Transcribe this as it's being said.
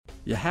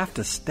You have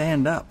to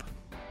stand up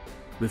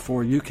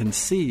before you can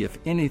see if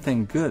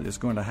anything good is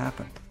going to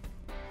happen.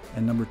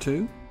 And number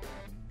 2,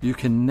 you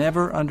can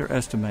never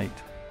underestimate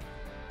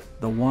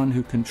the one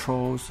who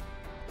controls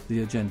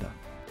the agenda.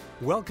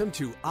 Welcome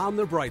to On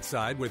the Bright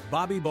Side with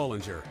Bobby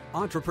Bollinger,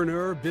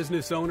 entrepreneur,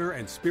 business owner,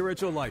 and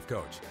spiritual life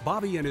coach.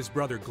 Bobby and his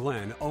brother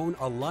Glenn own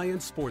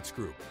Alliance Sports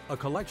Group, a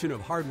collection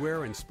of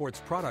hardware and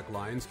sports product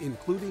lines,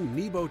 including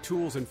Nebo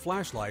tools and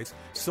flashlights,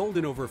 sold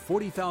in over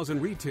 40,000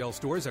 retail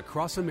stores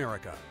across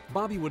America.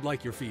 Bobby would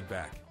like your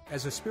feedback.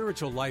 As a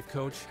spiritual life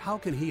coach, how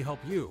can he help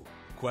you?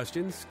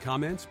 Questions,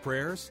 comments,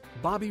 prayers?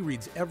 Bobby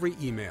reads every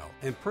email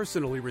and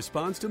personally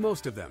responds to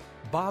most of them.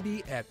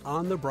 Bobby at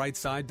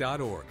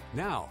onthebrightside.org.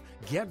 Now,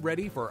 get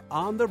ready for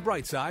On the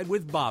Bright Side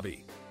with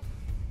Bobby.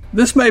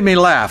 This made me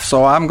laugh,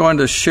 so I'm going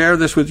to share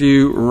this with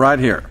you right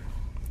here.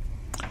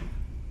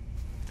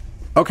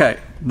 Okay,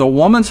 the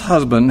woman's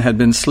husband had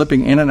been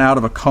slipping in and out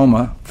of a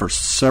coma for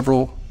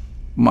several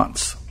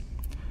months.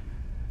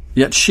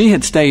 Yet she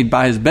had stayed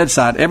by his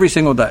bedside every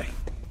single day.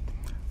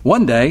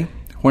 One day,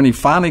 when he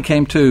finally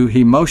came to,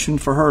 he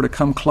motioned for her to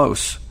come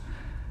close.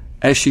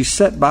 As she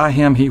sat by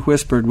him, he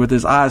whispered with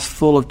his eyes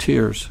full of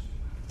tears,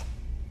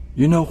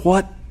 "You know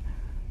what?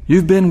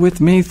 You've been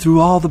with me through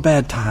all the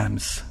bad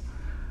times.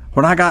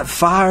 When I got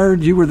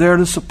fired, you were there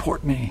to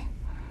support me.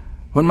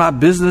 When my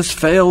business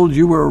failed,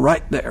 you were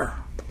right there.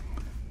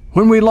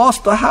 When we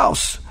lost the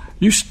house,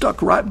 you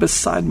stuck right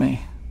beside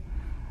me.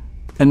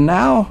 And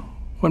now,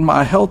 when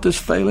my health is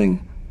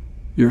failing,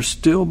 you're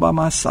still by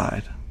my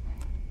side.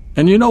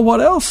 And you know what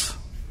else?"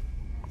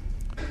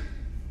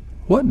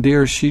 "What,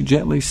 dear?" she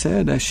gently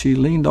said as she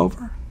leaned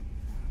over.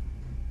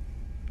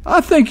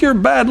 "I think you're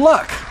bad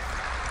luck."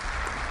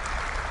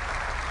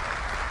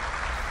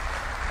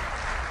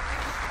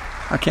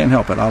 I can't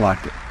help it. I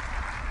liked it.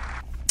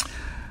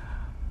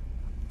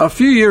 A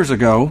few years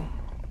ago,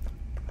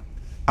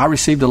 I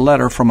received a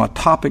letter from a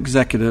top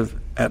executive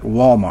at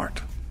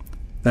Walmart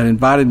that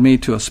invited me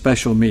to a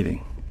special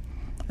meeting.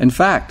 In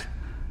fact,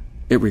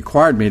 it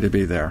required me to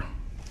be there.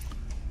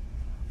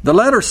 The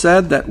letter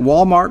said that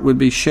Walmart would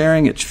be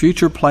sharing its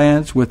future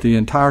plans with the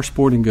entire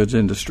sporting goods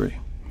industry.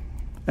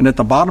 And at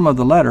the bottom of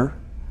the letter,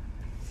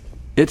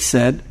 it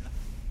said,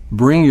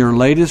 "Bring your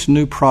latest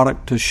new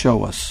product to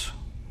show us."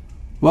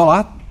 Well,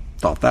 I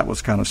thought that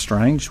was kind of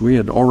strange. We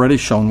had already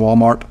shown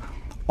Walmart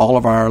all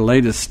of our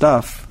latest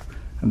stuff,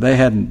 and they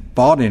hadn't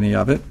bought any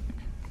of it.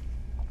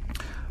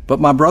 But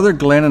my brother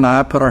Glenn and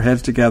I put our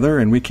heads together,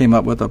 and we came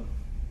up with a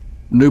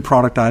new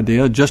product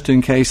idea just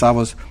in case I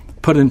was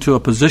put into a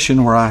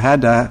position where I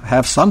had to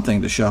have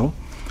something to show.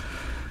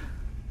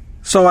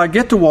 So I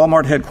get to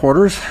Walmart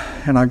headquarters,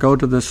 and I go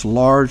to this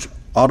large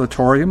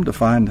auditorium to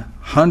find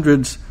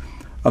hundreds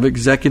of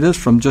executives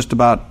from just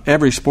about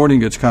every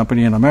sporting goods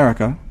company in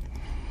America.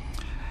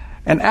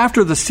 And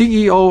after the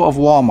CEO of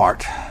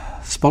Walmart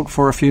spoke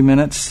for a few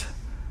minutes,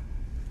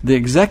 the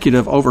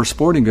executive over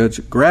sporting goods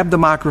grabbed the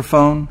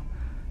microphone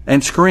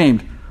and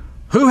screamed,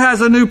 "Who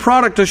has a new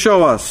product to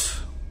show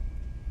us?"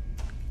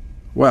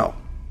 Well,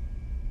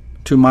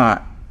 to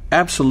my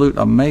absolute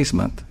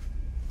amazement,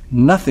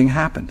 nothing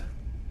happened.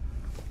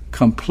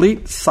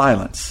 Complete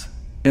silence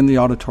in the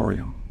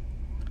auditorium.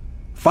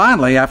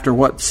 Finally, after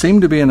what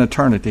seemed to be an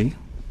eternity,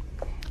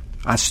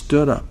 I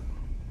stood up.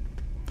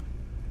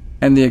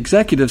 And the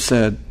executive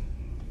said,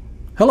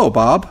 "Hello,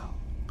 Bob.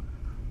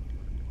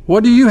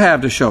 What do you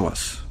have to show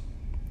us?"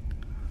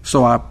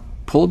 So I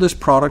pulled this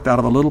product out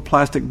of a little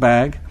plastic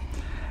bag,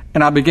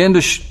 and I began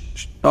to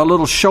a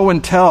little show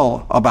and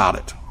tell about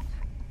it.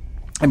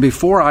 And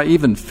before I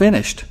even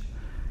finished,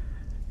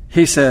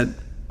 he said,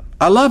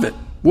 "I love it.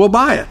 We'll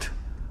buy it.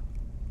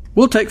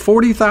 We'll take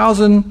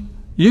 40,000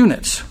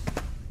 units."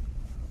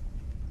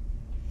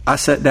 I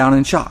sat down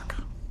in shock.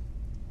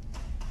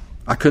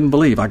 I couldn't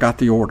believe I got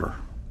the order.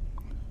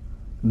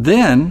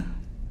 Then,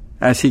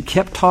 as he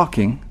kept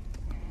talking,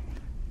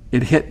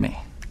 it hit me,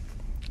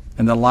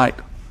 and the light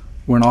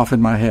went off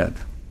in my head.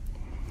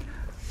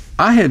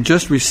 I had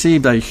just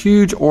received a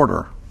huge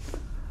order,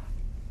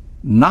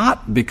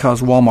 not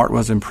because Walmart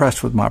was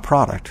impressed with my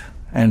product,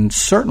 and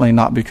certainly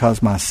not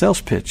because my sales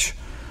pitch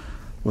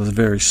was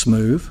very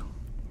smooth,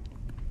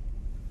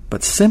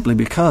 but simply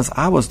because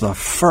I was the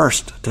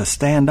first to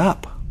stand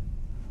up.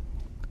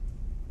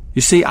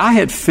 You see, I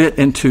had fit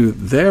into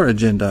their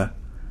agenda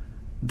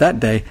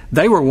that day.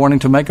 They were wanting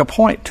to make a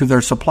point to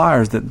their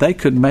suppliers that they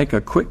could make a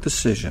quick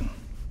decision.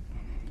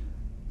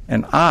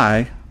 And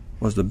I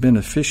was the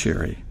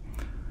beneficiary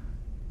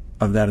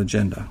of that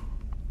agenda.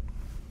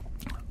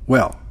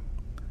 Well,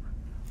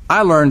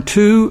 I learned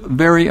two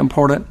very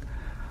important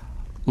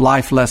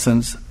life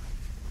lessons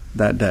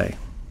that day.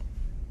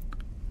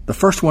 The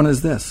first one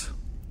is this: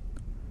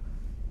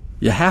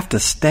 you have to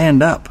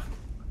stand up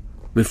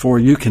before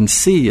you can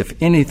see if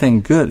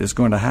anything good is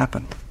going to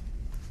happen.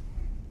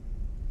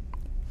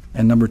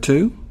 And number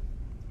two,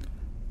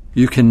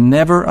 you can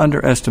never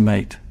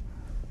underestimate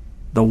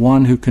the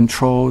one who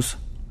controls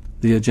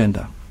the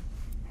agenda.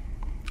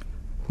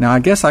 Now, I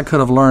guess I could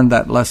have learned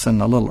that lesson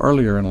a little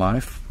earlier in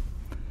life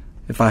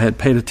if I had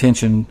paid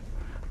attention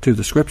to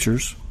the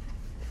Scriptures,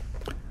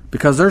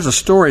 because there's a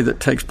story that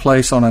takes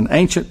place on an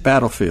ancient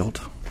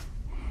battlefield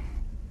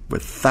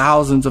with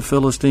thousands of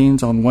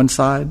Philistines on one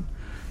side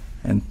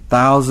and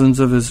thousands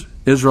of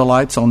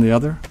Israelites on the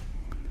other,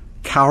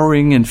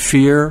 cowering in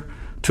fear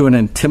to an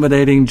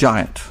intimidating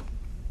giant.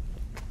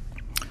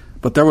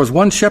 But there was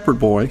one shepherd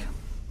boy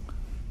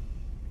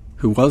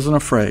who wasn't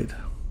afraid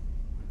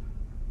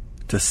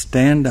to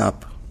stand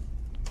up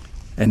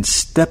and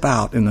step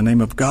out in the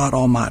name of God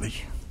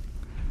Almighty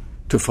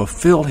to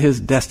fulfill his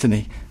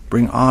destiny,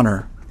 bring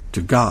honor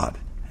to God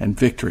and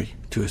victory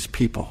to his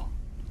people.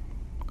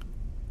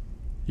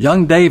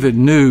 Young David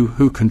knew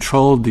who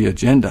controlled the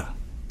agenda,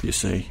 you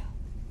see.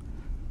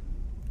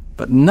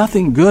 But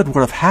nothing good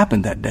would have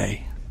happened that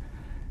day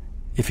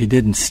if he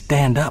didn't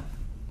stand up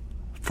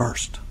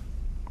first.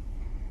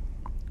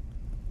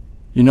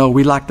 You know,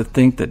 we like to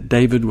think that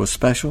David was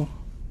special,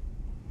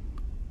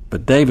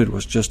 but David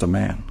was just a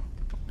man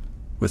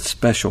with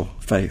special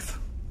faith.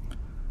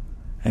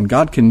 And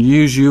God can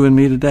use you and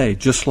me today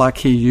just like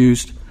he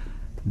used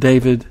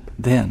David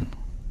then.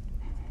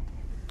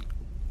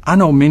 I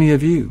know many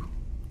of you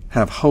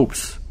have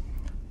hopes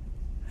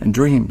and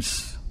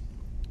dreams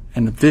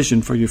and a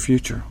vision for your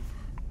future.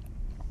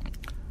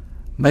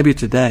 Maybe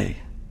today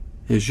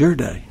is your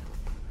day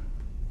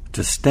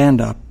to stand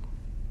up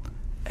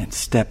and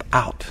step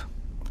out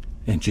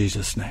in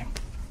Jesus' name.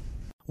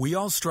 We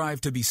all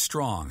strive to be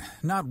strong,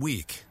 not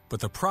weak. But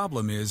the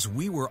problem is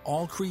we were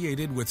all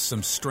created with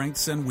some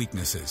strengths and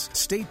weaknesses.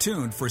 Stay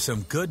tuned for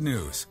some good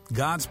news.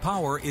 God's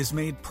power is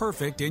made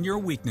perfect in your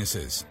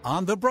weaknesses.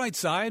 On the Bright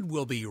Side,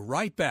 we'll be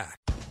right back.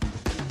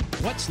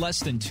 What's less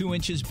than 2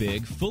 inches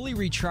big, fully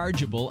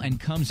rechargeable, and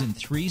comes in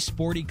 3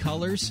 sporty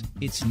colors?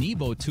 It's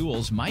Nebo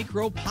Tools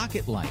Micro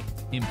Pocket Light.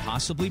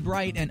 Impossibly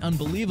bright and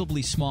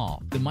unbelievably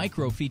small, the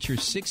Micro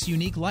features 6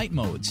 unique light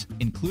modes,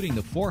 including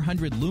the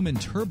 400 lumen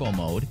turbo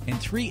mode and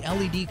 3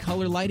 LED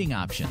color lighting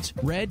options,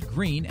 red,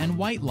 green, and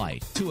white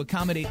light, to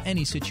accommodate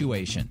any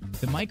situation.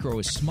 The Micro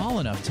is small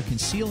enough to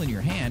conceal in your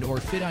hand or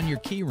fit on your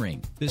key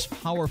ring. This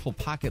powerful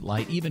pocket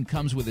light even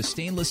comes with a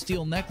stainless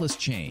steel necklace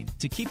chain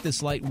to keep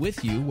this light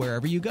with you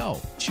wherever you go.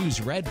 Choose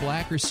red,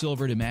 black, or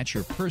silver to match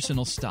your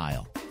personal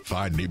style.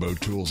 Find Nebo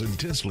Tools'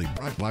 intensely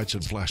bright lights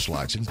and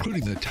flashlights,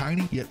 including the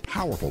tiny yet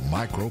powerful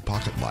Micro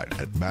Pocket Light,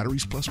 at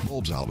Batteries Plus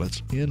Bulbs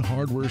outlets, in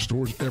hardware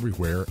stores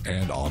everywhere,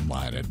 and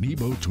online at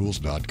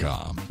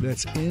nebotools.com.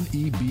 That's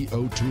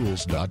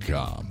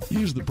NEBOTools.com.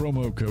 Use the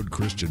promo code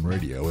Christian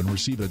Radio and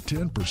receive a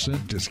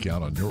 10%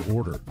 discount on your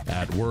order.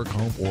 At work,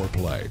 home, or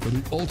play, for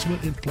the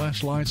ultimate in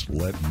flashlights,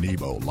 let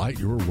Nebo light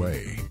your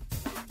way.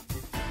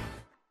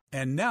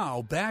 And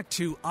now back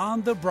to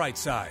On the Bright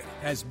Side,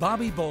 as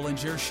Bobby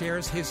Bollinger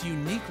shares his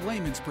unique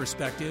layman's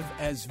perspective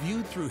as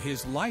viewed through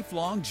his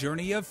lifelong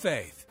journey of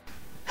faith.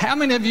 How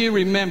many of you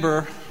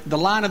remember the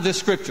line of this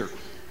scripture?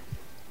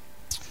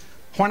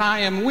 When I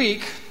am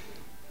weak,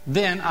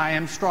 then I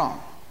am strong.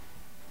 Have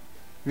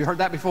you heard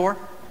that before?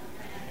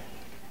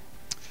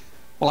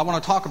 Well, I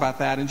want to talk about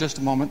that in just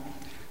a moment,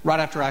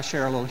 right after I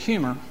share a little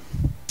humor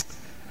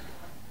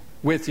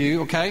with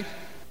you, okay?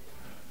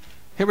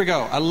 Here we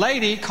go. A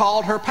lady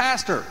called her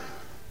pastor.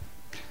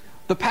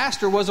 The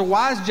pastor was a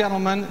wise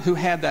gentleman who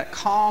had that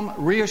calm,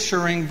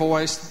 reassuring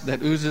voice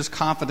that oozes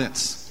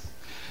confidence.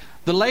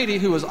 The lady,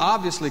 who was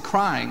obviously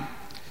crying,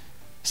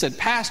 said,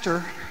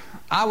 "Pastor,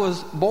 I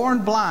was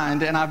born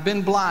blind and I've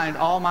been blind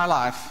all my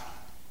life.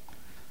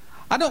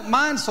 I don't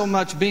mind so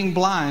much being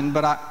blind,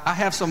 but I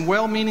have some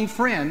well-meaning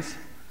friends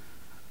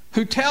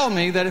who tell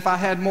me that if I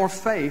had more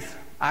faith,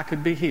 I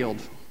could be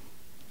healed."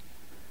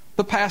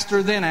 The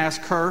pastor then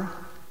asked her,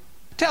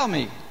 "Tell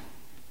me,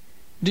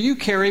 do you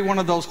carry one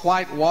of those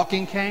white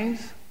walking canes?"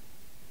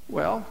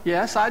 "Well,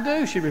 yes, I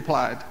do," she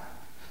replied.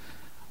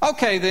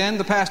 "Okay, then,"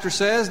 the pastor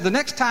says, "the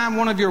next time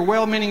one of your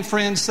well-meaning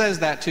friends says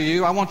that to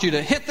you, I want you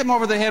to hit them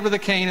over the head with a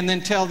cane and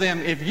then tell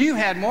them, if you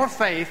had more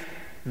faith,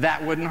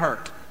 that wouldn't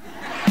hurt."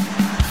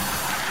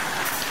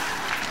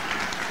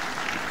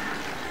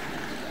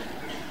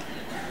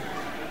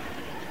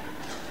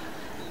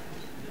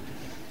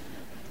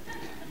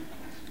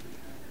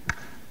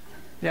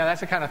 Yeah,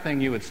 that's the kind of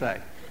thing you would say.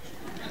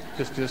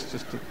 Just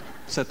to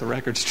set the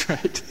record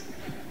straight.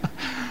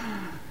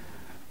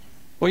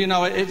 Well, you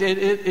know,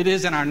 it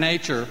is in our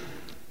nature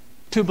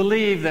to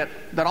believe that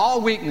all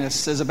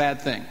weakness is a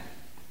bad thing.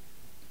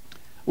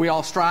 We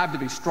all strive to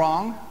be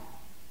strong,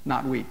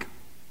 not weak.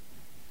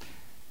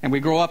 And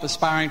we grow up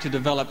aspiring to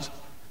develop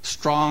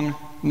strong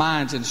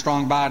minds and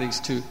strong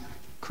bodies to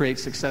create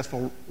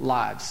successful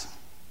lives.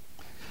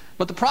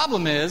 But the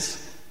problem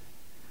is,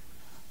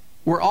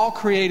 we're all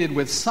created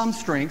with some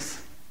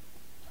strengths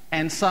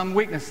and some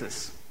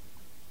weaknesses.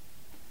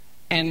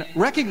 And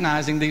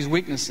recognizing these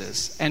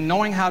weaknesses and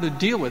knowing how to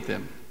deal with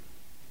them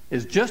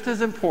is just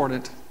as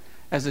important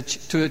as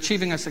to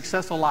achieving a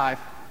successful life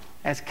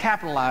as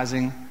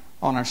capitalizing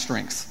on our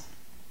strengths.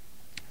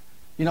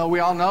 You know, we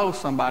all know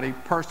somebody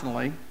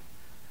personally,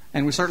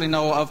 and we certainly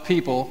know of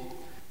people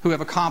who have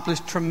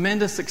accomplished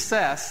tremendous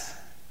success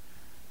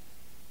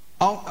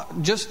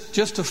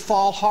just to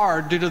fall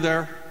hard due to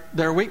their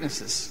their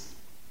weaknesses.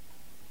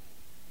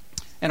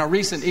 And a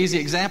recent easy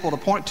example to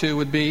point to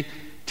would be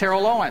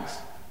Terrell Owens,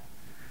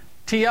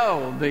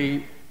 T.O.,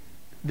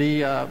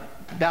 the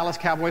Dallas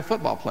Cowboy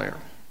football player.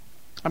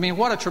 I mean,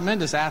 what a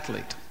tremendous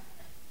athlete.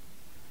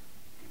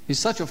 He's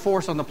such a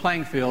force on the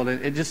playing field.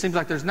 It just seems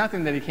like there's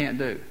nothing that he can't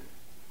do.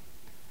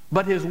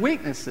 But his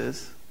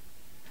weaknesses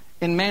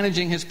in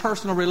managing his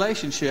personal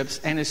relationships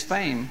and his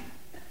fame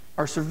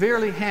are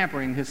severely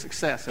hampering his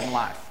success in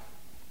life.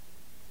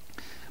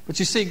 But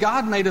you see,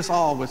 God made us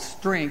all with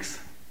strengths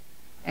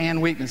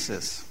and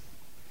weaknesses.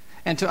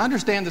 And to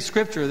understand the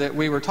scripture that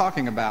we were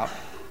talking about,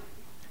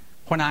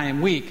 when I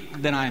am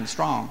weak, then I am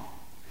strong,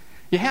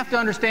 you have to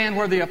understand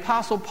where the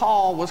Apostle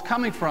Paul was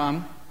coming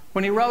from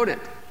when he wrote it.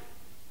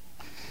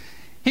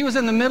 He was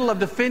in the middle of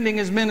defending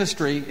his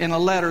ministry in a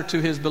letter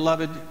to his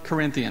beloved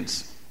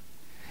Corinthians.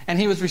 And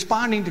he was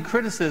responding to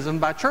criticism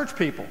by church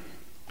people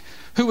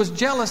who was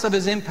jealous of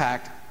his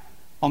impact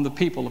on the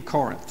people of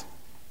Corinth.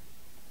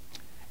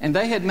 And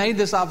they had made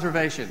this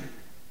observation,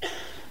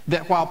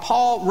 that while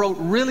Paul wrote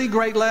really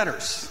great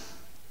letters,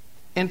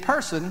 in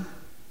person,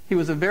 he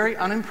was a very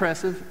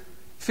unimpressive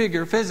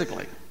figure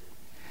physically.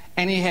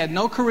 And he had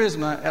no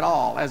charisma at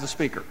all as a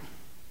speaker.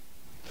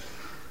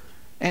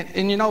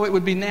 And you know, it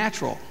would be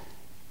natural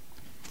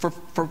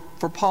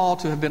for Paul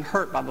to have been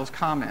hurt by those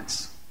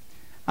comments.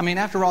 I mean,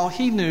 after all,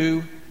 he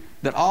knew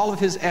that all of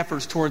his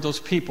efforts toward those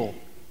people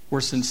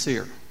were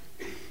sincere.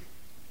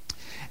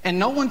 And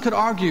no one could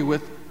argue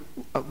with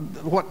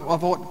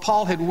what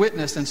Paul had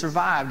witnessed and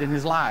survived in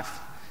his life,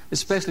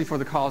 especially for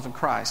the cause of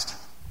Christ.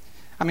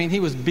 I mean, he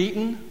was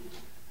beaten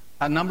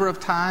a number of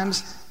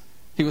times.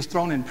 He was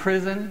thrown in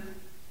prison.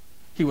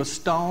 He was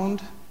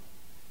stoned.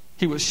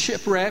 He was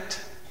shipwrecked.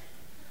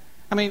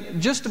 I mean,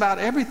 just about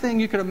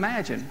everything you could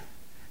imagine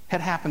had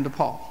happened to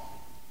Paul.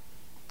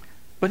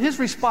 But his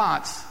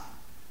response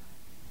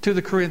to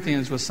the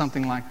Corinthians was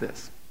something like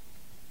this.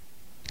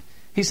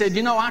 He said,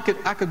 you know, I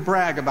could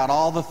brag about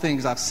all the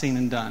things I've seen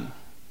and done,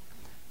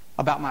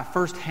 about my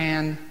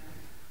firsthand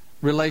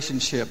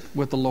relationship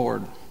with the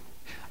Lord,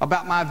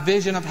 about my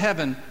vision of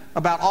heaven,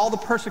 about all the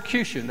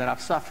persecution that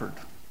I've suffered.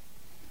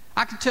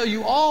 I could tell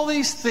you all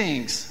these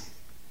things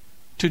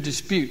to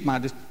dispute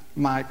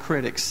my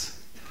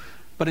critics.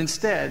 But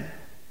instead,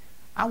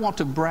 I want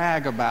to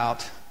brag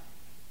about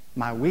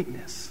my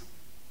weakness.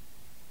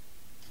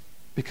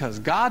 Because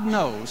God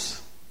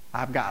knows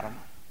I've got them.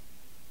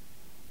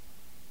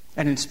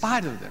 And in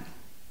spite of them,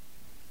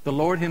 the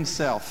Lord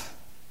Himself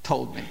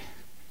told me,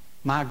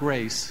 my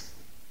grace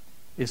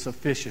is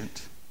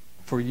sufficient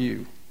for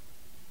you.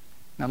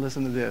 Now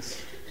listen to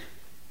this.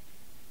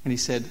 And He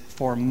said,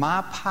 for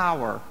my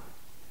power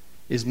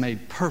is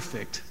made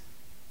perfect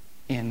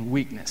in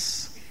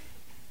weakness.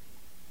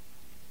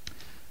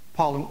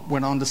 Paul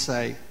went on to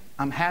say,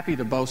 I'm happy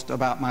to boast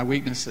about my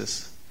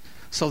weaknesses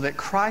so that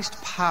Christ's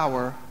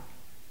power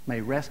may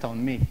rest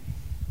on me.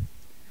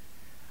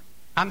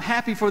 I'm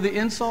happy for the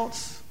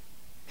insults.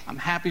 I'm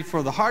happy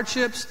for the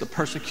hardships, the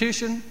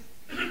persecution,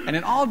 and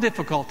in all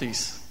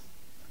difficulties.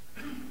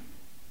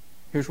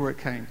 Here's where it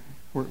came,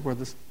 where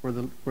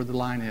the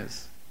line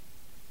is.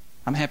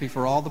 I'm happy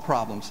for all the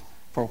problems,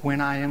 for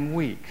when I am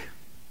weak,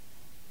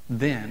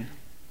 then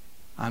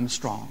I'm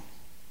strong.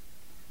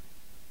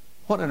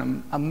 What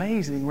an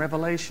amazing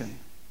revelation.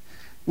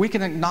 We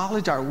can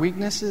acknowledge our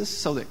weaknesses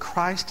so that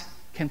Christ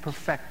can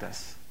perfect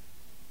us.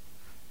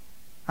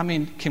 I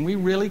mean, can we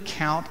really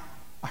count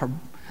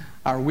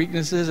our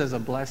weaknesses as a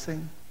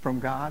blessing from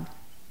God?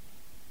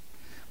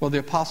 Well, the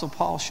Apostle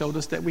Paul showed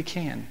us that we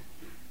can.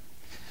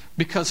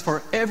 Because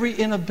for every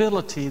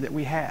inability that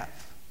we have,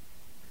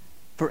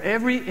 for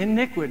every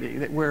iniquity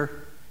that we're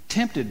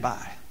tempted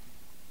by,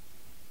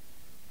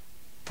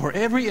 for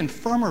every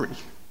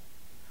infirmity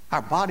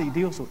our body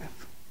deals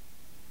with,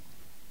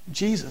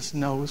 Jesus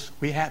knows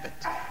we have it.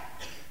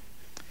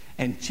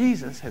 And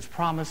Jesus has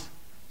promised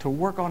to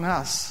work on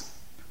us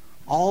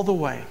all the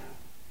way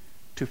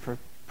to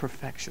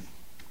perfection.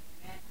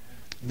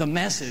 The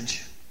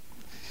message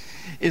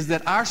is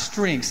that our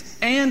strengths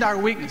and our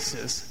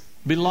weaknesses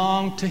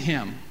belong to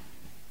Him.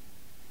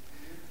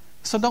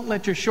 So don't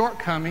let your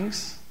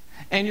shortcomings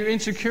and your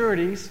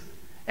insecurities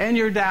and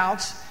your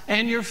doubts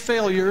and your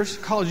failures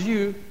cause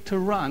you to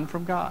run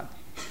from God.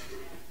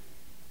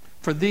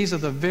 For these are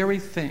the very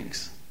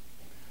things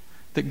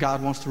that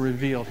God wants to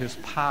reveal His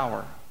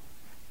power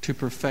to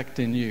perfect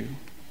in you.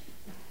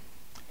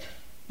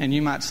 And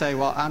you might say,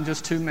 well, I'm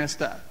just too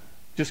messed up.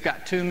 Just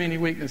got too many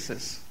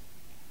weaknesses.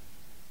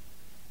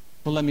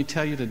 Well, let me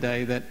tell you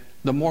today that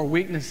the more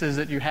weaknesses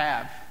that you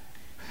have,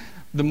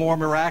 the more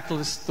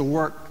miraculous the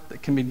work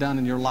that can be done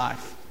in your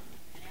life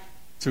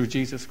through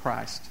Jesus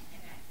Christ.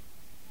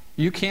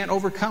 You can't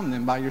overcome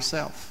them by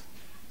yourself.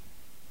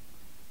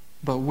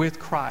 But with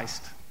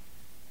Christ,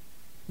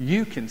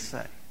 you can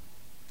say,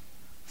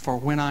 for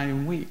when I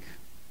am weak,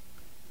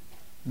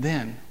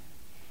 then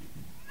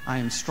I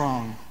am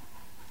strong.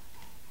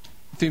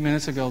 A few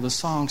minutes ago, the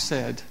song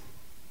said,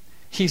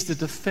 He's the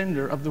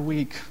defender of the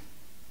weak.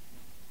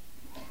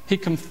 He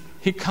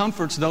He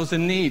comforts those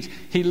in need.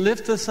 He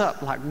lifts us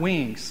up like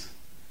wings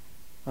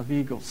of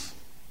eagles.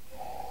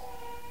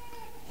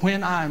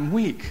 When I'm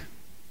weak,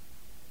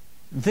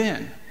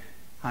 then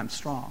I'm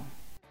strong.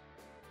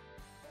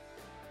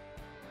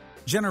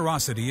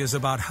 Generosity is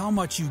about how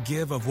much you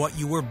give of what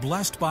you were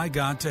blessed by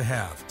God to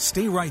have.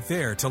 Stay right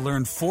there to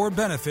learn 4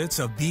 benefits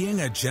of being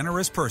a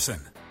generous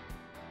person.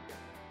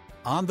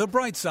 On the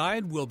Bright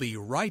Side, we'll be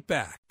right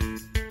back.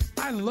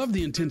 I love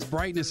the intense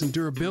brightness and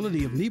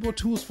durability of Nebo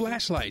Tools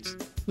flashlights.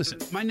 Listen,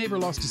 my neighbor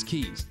lost his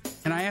keys,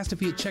 and I asked if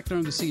he had checked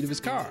under the seat of his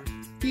car.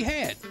 He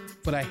had,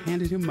 but I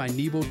handed him my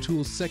Nebo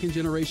Tools 2nd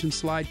generation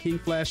Slide King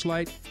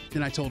flashlight,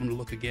 then I told him to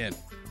look again.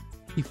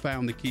 He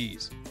found the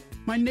keys.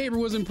 My neighbor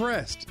was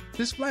impressed.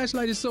 This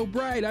flashlight is so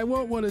bright, I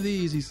want one of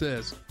these, he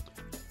says.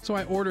 So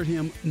I ordered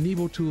him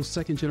Nebo Tools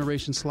 2nd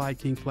generation Slide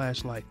King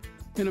flashlight.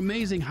 An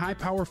amazing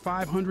high-power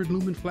 500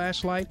 lumen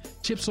flashlight,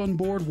 chips on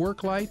board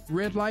work light,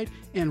 red light,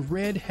 and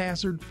red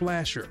hazard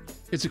flasher.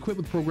 It's equipped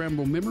with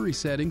programmable memory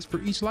settings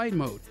for each light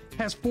mode,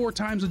 has 4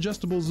 times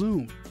adjustable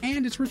zoom,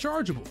 and it's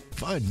rechargeable.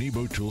 Find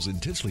Nebo Tools'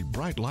 intensely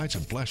bright lights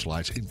and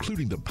flashlights,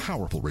 including the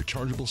powerful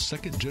rechargeable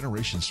 2nd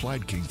generation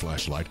Slide King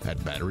flashlight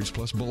at Batteries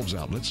Plus Bulbs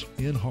outlets,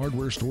 in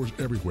hardware stores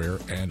everywhere,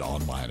 and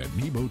online at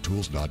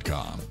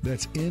nebotools.com.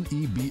 That's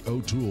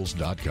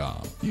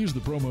NEBOTools.com. Use the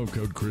promo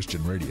code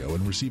Christian Radio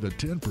and receive a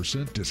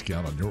 10%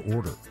 discount on your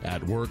order.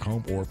 At work,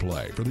 home, or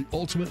play. For the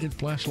ultimate in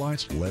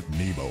flashlights, let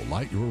Nebo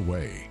light your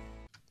way.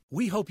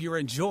 We hope you're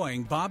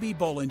enjoying Bobby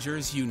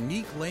Bollinger's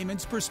unique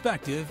layman's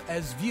perspective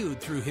as viewed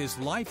through his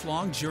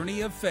lifelong journey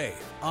of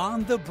faith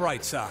on the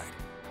Bright Side.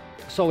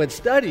 So in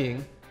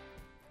studying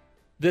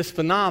this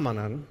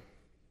phenomenon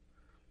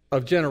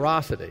of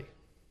generosity,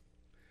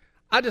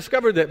 I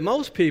discovered that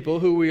most people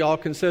who we all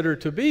consider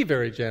to be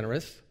very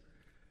generous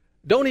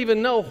don't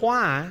even know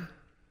why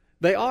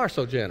they are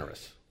so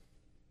generous.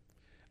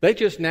 They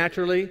just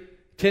naturally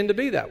tend to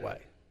be that way.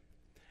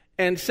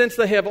 And since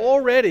they have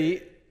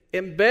already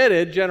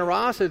embedded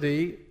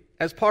generosity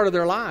as part of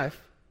their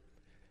life,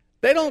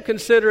 they don't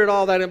consider it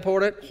all that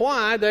important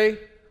why they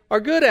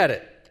are good at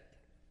it.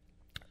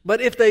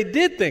 But if they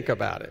did think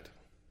about it,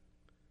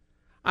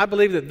 I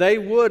believe that they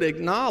would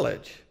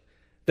acknowledge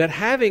that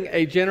having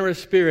a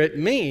generous spirit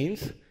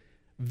means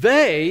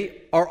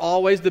they are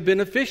always the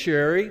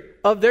beneficiary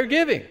of their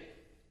giving.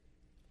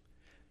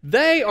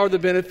 They are the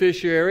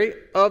beneficiary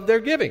of their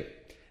giving.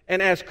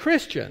 And as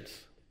Christians,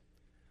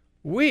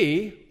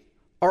 we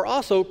are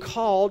also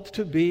called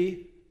to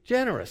be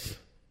generous.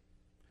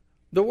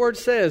 The word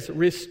says,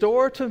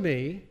 "Restore to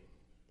me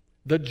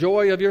the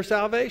joy of your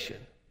salvation,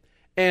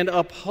 and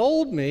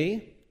uphold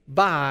me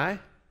by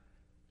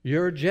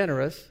your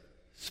generous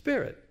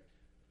spirit."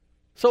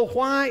 So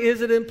why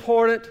is it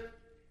important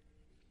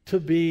to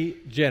be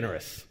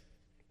generous?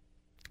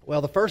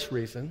 Well, the first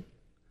reason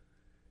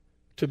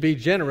to be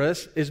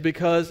generous is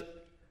because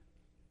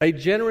a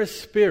generous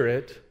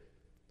spirit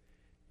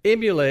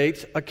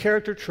emulates a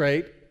character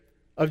trait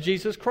of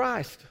Jesus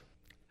Christ.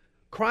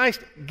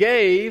 Christ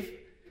gave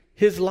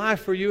his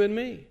life for you and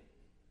me.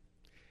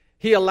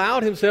 He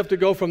allowed himself to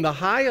go from the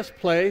highest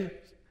place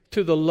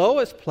to the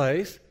lowest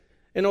place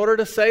in order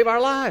to save our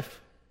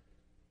life.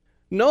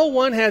 No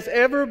one has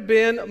ever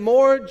been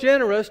more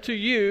generous to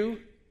you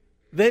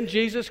than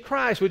Jesus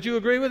Christ. Would you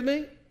agree with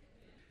me?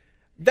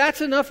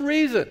 That's enough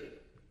reason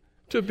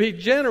to be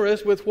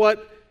generous with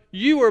what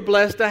you were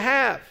blessed to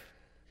have.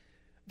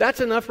 That's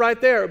enough right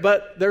there,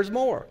 but there's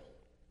more.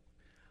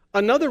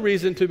 Another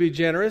reason to be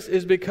generous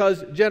is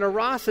because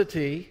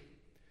generosity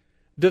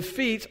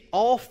defeats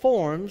all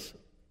forms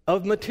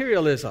of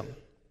materialism.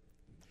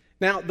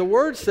 Now, the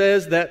word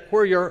says that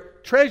where your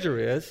treasure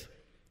is,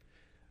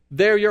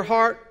 there your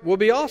heart will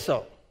be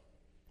also.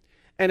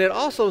 And it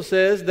also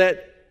says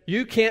that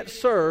you can't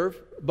serve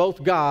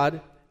both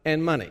God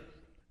and money.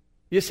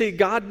 You see,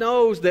 God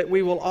knows that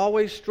we will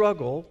always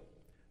struggle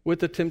with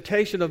the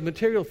temptation of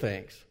material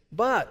things.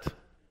 But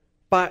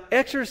by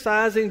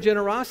exercising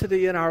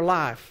generosity in our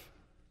life,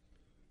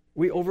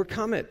 we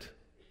overcome it.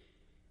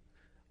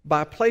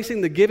 By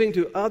placing the giving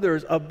to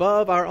others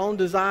above our own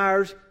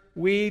desires,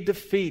 we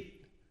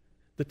defeat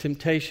the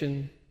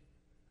temptation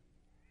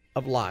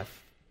of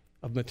life,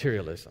 of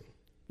materialism.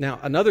 Now,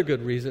 another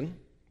good reason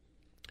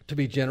to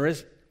be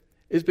generous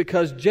is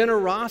because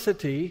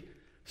generosity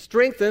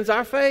strengthens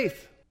our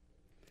faith.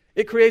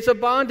 It creates a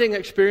bonding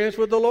experience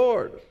with the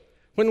Lord.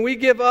 When we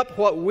give up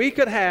what we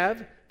could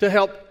have to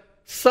help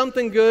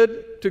something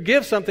good, to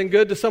give something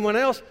good to someone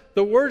else,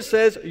 the Word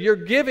says your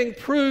giving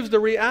proves the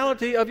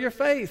reality of your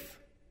faith.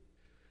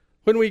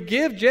 When we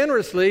give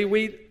generously,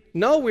 we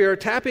know we are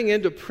tapping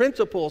into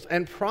principles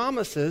and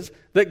promises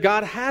that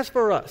God has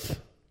for us.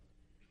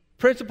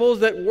 Principles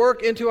that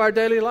work into our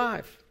daily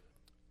life.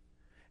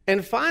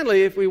 And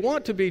finally, if we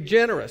want to be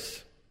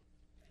generous,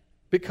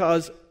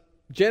 because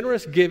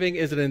generous giving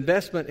is an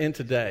investment in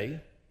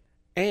today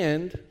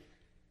and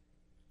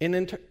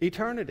in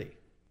eternity.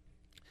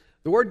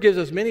 The Word gives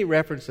us many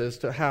references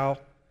to how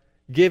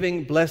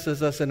giving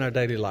blesses us in our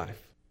daily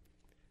life.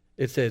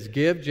 It says,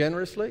 give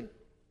generously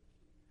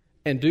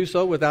and do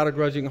so without a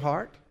grudging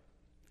heart.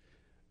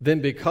 then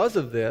because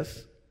of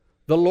this,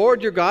 the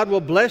Lord your God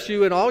will bless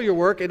you in all your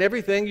work and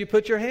everything you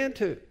put your hand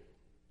to.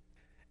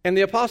 And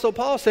the Apostle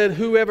Paul said,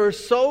 whoever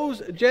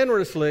sows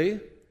generously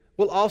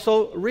will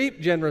also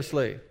reap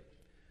generously.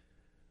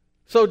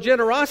 So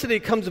generosity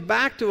comes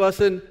back to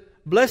us in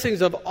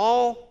blessings of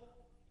all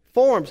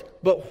forms.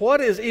 But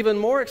what is even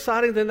more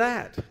exciting than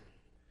that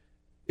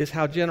is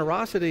how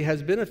generosity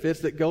has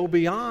benefits that go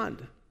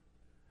beyond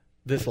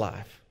this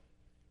life.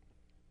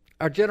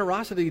 Our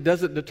generosity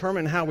doesn't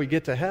determine how we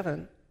get to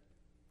heaven.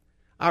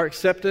 Our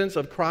acceptance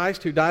of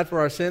Christ who died for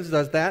our sins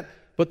does that.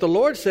 But the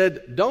Lord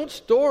said, don't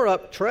store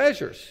up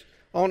treasures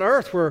on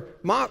earth where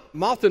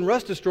moth and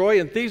rust destroy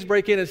and thieves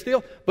break in and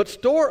steal, but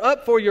store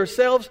up for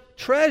yourselves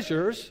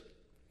treasures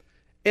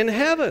in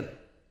heaven.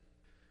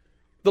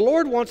 The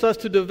Lord wants us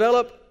to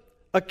develop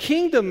a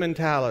kingdom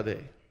mentality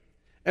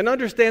and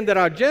understand that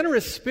our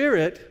generous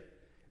spirit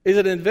is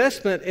an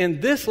investment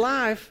in this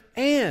life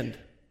and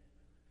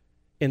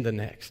in the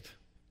next.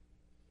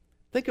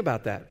 Think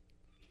about that.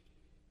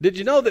 Did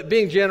you know that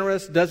being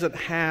generous doesn't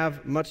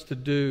have much to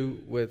do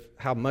with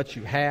how much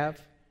you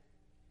have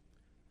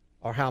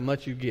or how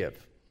much you give?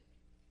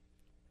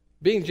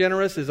 Being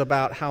generous is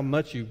about how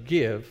much you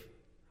give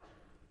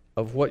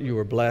of what you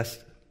were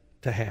blessed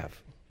to have.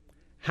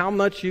 How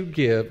much you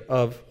give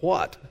of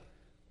what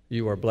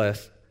you are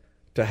blessed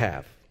to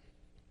have.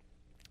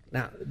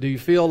 Now, do you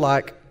feel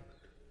like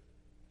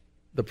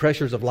the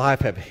pressures of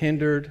life have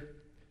hindered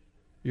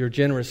your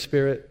generous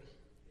spirit?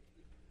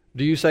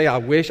 Do you say, I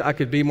wish I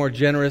could be more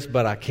generous,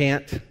 but I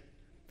can't?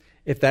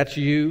 If that's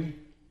you,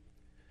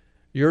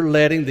 you're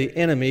letting the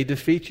enemy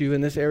defeat you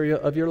in this area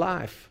of your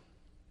life.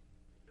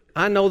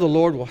 I know the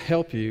Lord will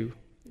help you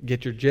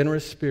get your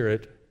generous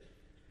spirit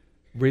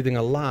breathing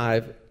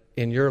alive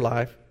in your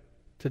life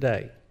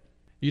today.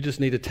 You just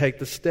need to take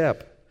the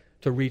step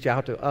to reach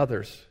out to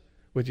others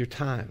with your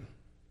time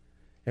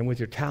and with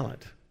your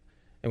talent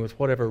and with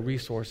whatever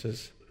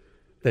resources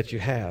that you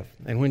have.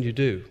 And when you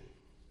do,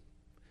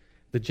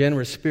 the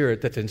generous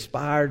spirit that's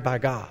inspired by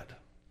God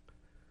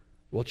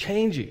will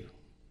change you,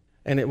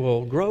 and it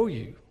will grow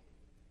you,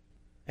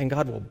 and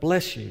God will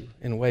bless you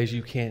in ways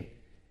you can't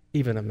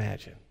even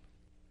imagine.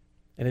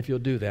 And if you'll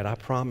do that, I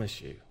promise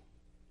you,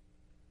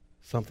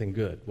 something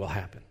good will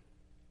happen.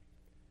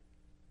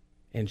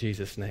 In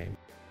Jesus' name.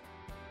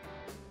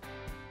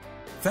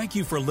 Thank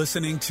you for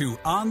listening to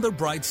On the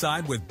Bright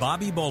Side with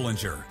Bobby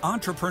Bollinger,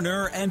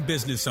 entrepreneur and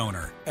business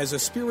owner. As a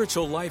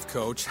spiritual life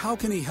coach, how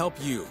can he help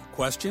you?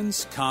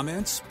 Questions,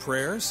 comments,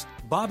 prayers?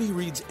 Bobby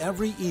reads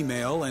every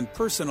email and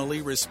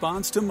personally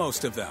responds to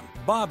most of them.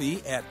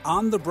 Bobby at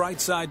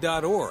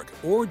onthebrightside.org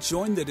or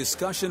join the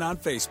discussion on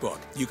Facebook.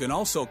 You can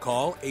also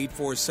call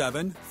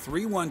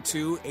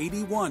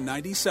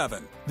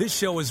 847-312-8197. This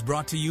show is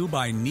brought to you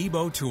by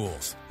Nebo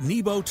Tools.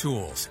 Nebo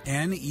Tools,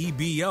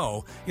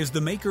 N-E-B-O, is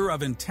the maker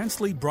of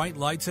intensely bright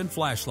lights and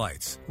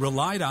flashlights.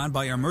 Relied on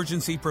by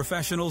emergency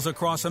professionals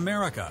across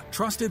America.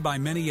 Trusted by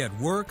many at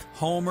work,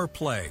 home, or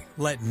play.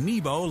 Let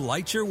Nebo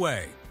light your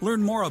way.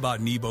 Learn more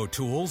about Nebo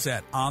Tools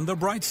at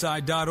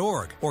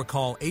onthebrightside.org or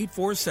call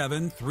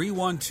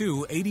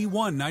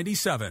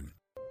 847-312-8197.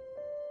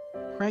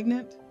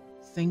 Pregnant,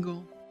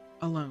 single,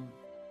 alone.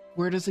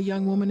 Where does a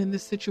young woman in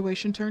this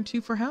situation turn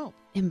to for help?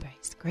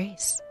 Embrace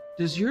Grace.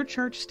 Does your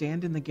church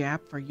stand in the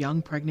gap for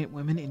young pregnant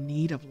women in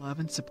need of love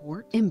and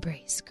support?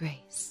 Embrace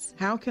Grace.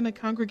 How can a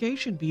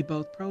congregation be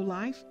both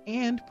pro-life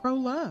and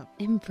pro-love?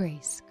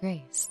 Embrace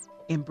Grace.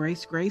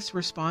 Embrace Grace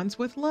responds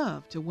with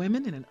love to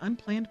women in an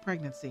unplanned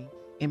pregnancy.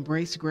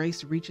 Embrace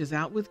Grace reaches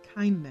out with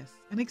kindness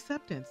and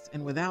acceptance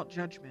and without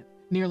judgment.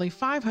 Nearly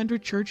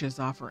 500 churches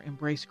offer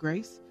Embrace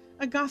Grace,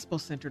 a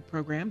gospel-centered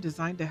program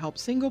designed to help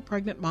single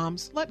pregnant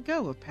moms let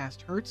go of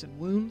past hurts and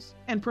wounds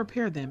and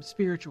prepare them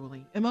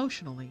spiritually,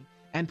 emotionally,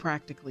 and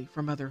practically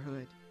for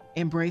motherhood.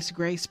 Embrace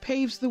Grace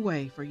paves the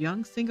way for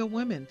young single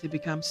women to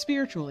become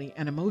spiritually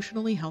and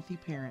emotionally healthy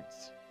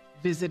parents.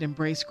 Visit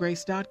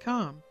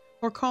embracegrace.com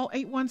or call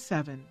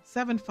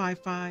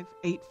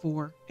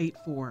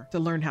 817-755-8484 to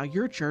learn how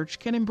your church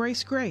can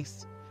embrace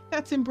grace.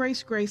 That's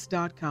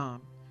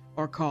embracegrace.com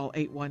or call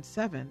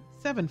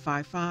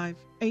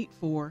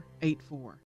 817-755-8484.